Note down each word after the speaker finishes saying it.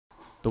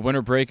The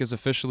winter break is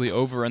officially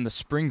over and the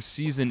spring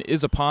season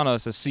is upon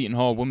us as Seton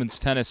Hall women's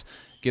tennis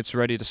gets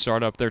ready to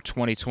start up their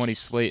 2020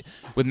 slate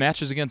with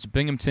matches against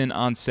Binghamton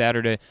on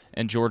Saturday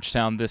and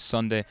Georgetown this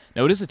Sunday.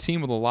 Now, it is a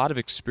team with a lot of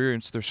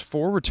experience. There's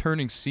 4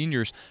 returning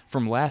seniors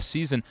from last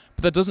season,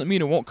 but that doesn't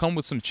mean it won't come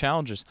with some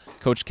challenges.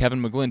 Coach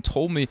Kevin McGlynn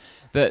told me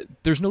that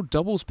there's no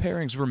doubles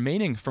pairings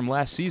remaining from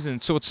last season,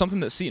 so it's something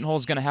that Seton Hall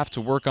is going to have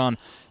to work on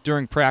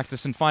during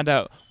practice and find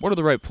out what are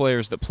the right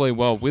players that play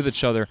well with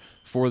each other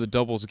for the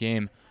doubles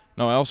game.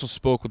 Now, I also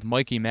spoke with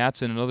Mikey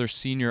Matson, another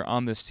senior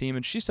on this team,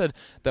 and she said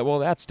that while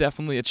that's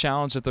definitely a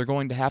challenge that they're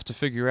going to have to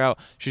figure out,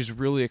 she's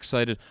really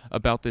excited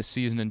about this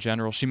season in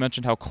general. She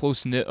mentioned how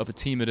close-knit of a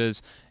team it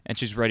is, and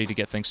she's ready to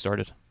get things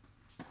started.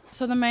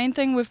 So the main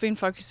thing we've been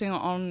focusing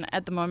on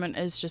at the moment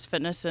is just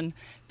fitness and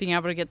being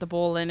able to get the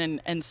ball in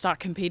and start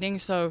competing,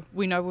 so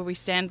we know where we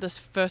stand this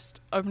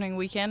first opening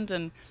weekend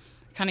and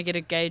kind of get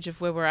a gauge of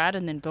where we're at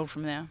and then build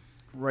from there.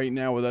 Right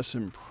now with us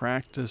in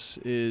practice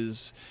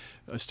is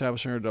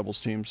establishing our doubles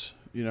teams.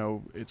 You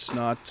know, it's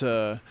not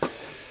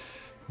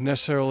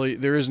necessarily,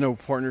 there is no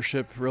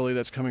partnership really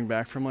that's coming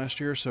back from last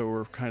year, so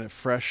we're kind of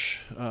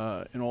fresh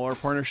in all our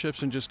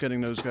partnerships and just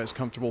getting those guys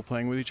comfortable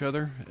playing with each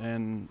other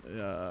and,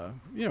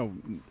 you know,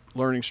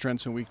 learning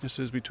strengths and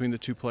weaknesses between the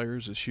two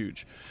players is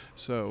huge.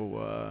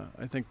 So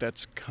I think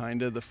that's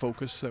kind of the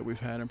focus that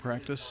we've had in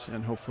practice,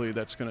 and hopefully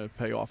that's going to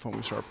pay off when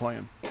we start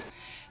playing.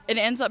 It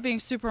ends up being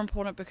super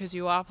important because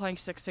you are playing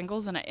 6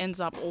 singles and it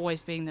ends up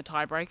always being the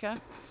tiebreaker.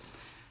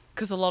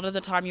 Because a lot of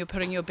the time you're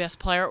putting your best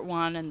player at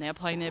 1 and they're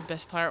playing their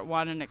best player at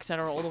 1 and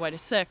etc. all the way to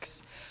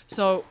 6.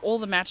 So all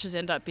the matches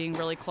end up being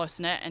really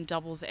close-knit and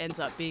doubles ends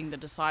up being the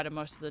decider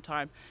most of the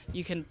time.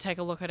 You can take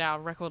a look at our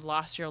record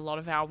last year. A lot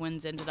of our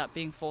wins ended up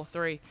being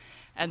 4-3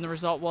 and the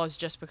result was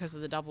just because of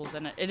the doubles.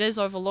 And it is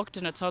overlooked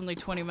and it's only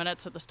 20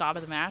 minutes at the start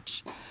of the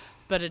match,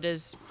 but it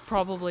is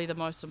probably the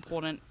most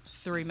important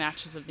 3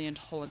 matches of the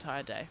whole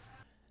entire day.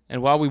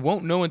 And while we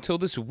won't know until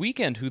this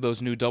weekend who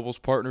those new doubles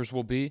partners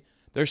will be,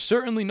 there's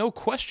certainly no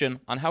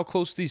question on how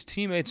close these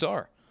teammates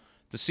are.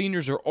 The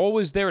seniors are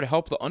always there to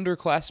help the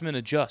underclassmen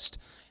adjust,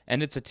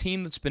 and it's a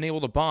team that's been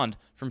able to bond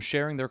from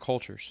sharing their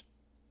cultures.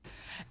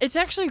 It's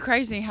actually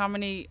crazy how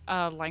many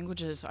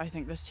languages I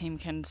think this team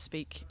can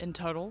speak in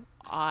total.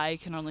 I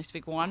can only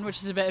speak 1, which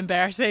is a bit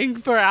embarrassing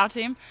for our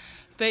team.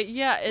 But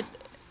yeah,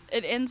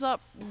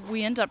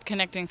 we end up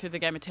connecting through the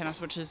game of tennis,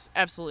 which is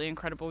absolutely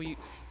incredible. You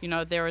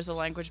know, there is a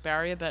language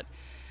barrier, but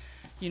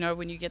you know,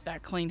 when you get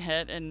that clean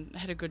hit and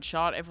hit a good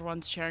shot,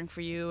 everyone's cheering for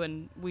you,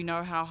 and we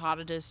know how hard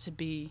it is to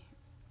be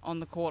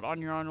on the court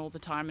on your own all the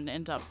time and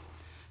end up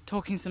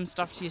talking some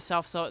stuff to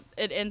yourself. So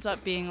it ends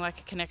up being like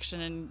a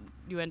connection, and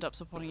you end up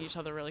supporting each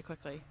other really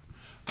quickly.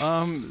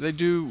 We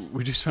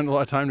do spend a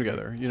lot of time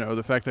together. You know,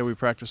 the fact that we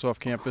practice off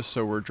campus,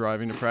 so we're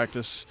driving to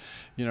practice,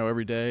 you know,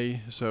 every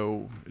day.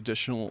 So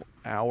additional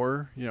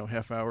hour, you know,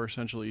 half hour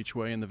essentially each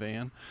way in the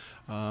van.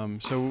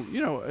 So,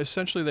 you know,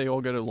 essentially they all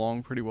get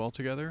along pretty well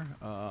together.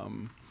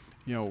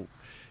 You know,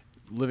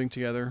 living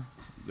together,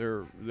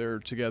 they're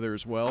together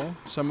as well,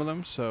 some of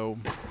them. So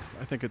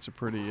I think it's a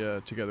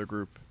pretty together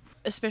group.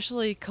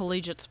 Especially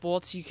collegiate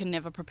sports, you can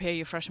never prepare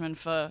your freshmen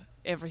for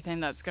everything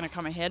that's going to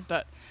come ahead,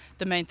 but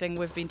the main thing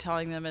we've been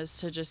telling them is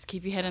to just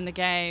keep your head in the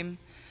game,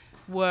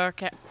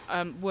 work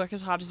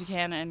as hard as you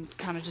can, and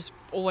kind of just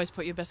always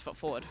put your best foot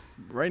forward.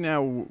 Right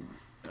now,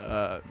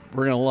 we're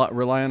going to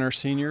rely on our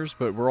seniors,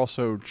 but we're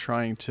also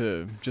trying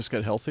to just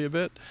get healthy a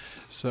bit.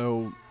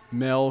 So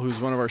Mel, who's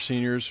one of our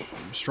seniors,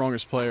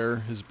 strongest player,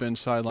 has been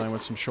sidelined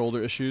with some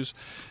shoulder issues,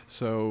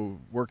 so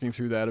working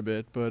through that a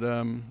bit. But,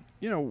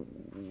 you know,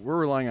 we're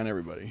relying on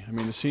everybody. I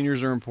mean, the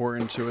seniors are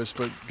important to us,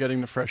 but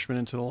getting the freshmen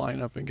into the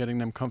lineup and getting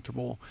them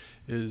comfortable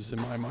is, in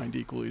my mind,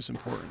 equally as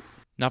important.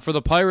 Now for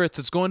the Pirates,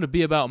 it's going to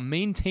be about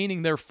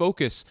maintaining their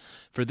focus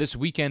for this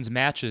weekend's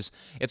matches.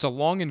 It's a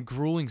long and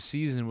grueling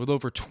season with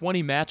over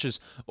 20 matches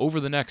over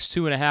the next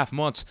 2.5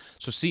 months,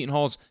 so Seton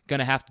Hall's going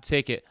to have to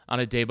take it on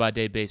a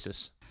day-by-day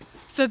basis.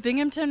 For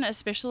Binghamton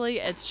especially,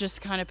 it's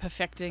just kind of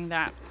perfecting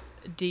that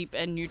deep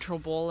and neutral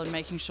ball and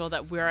making sure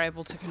that we're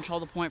able to control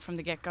the point from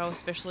the get-go,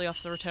 especially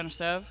off the return of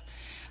serve.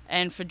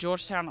 And for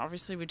Georgetown,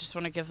 obviously, we just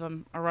want to give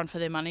them a run for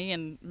their money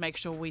and make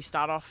sure we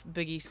start off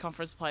Big East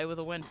Conference play with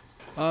a win.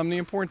 The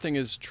important thing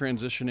is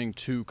transitioning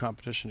to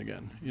competition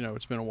again. You know,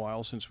 it's been a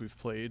while since we've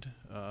played.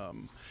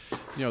 You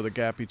know, the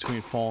gap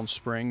between fall and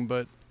spring,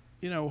 but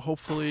you know,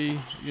 hopefully,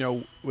 you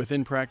know,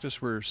 within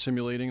practice we're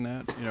simulating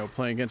that, you know,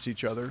 playing against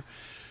each other.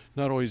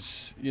 Not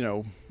always, you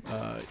know,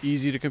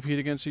 easy to compete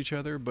against each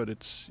other, but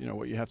it's, you know,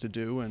 what you have to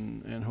do,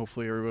 and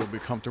hopefully everybody will be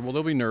comfortable.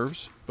 There'll be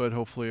nerves, but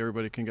hopefully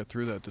everybody can get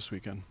through that this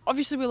weekend.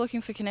 Obviously we're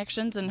looking for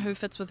connections and who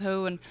fits with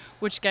who and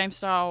which game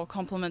style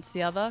complements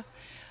the other.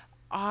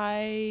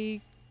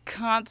 I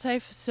can't say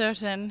for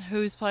certain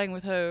who's playing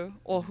with who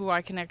or who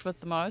I connect with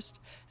the most.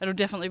 It'll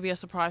definitely be a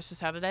surprise for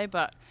Saturday,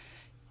 but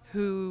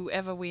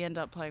whoever we end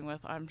up playing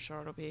with, I'm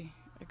sure it'll be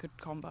a good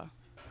combo.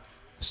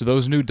 So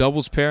those new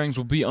doubles pairings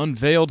will be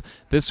unveiled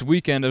this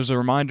weekend. As a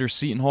reminder,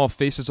 Seton Hall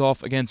faces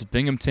off against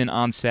Binghamton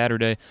on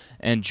Saturday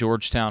and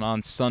Georgetown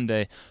on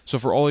Sunday. So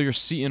for all your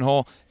Seton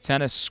Hall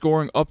tennis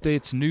scoring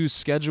updates, news,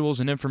 schedules,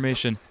 and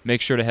information,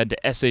 make sure to head to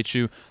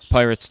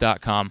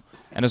shupirates.com.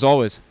 And as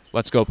always,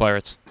 let's go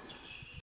Pirates.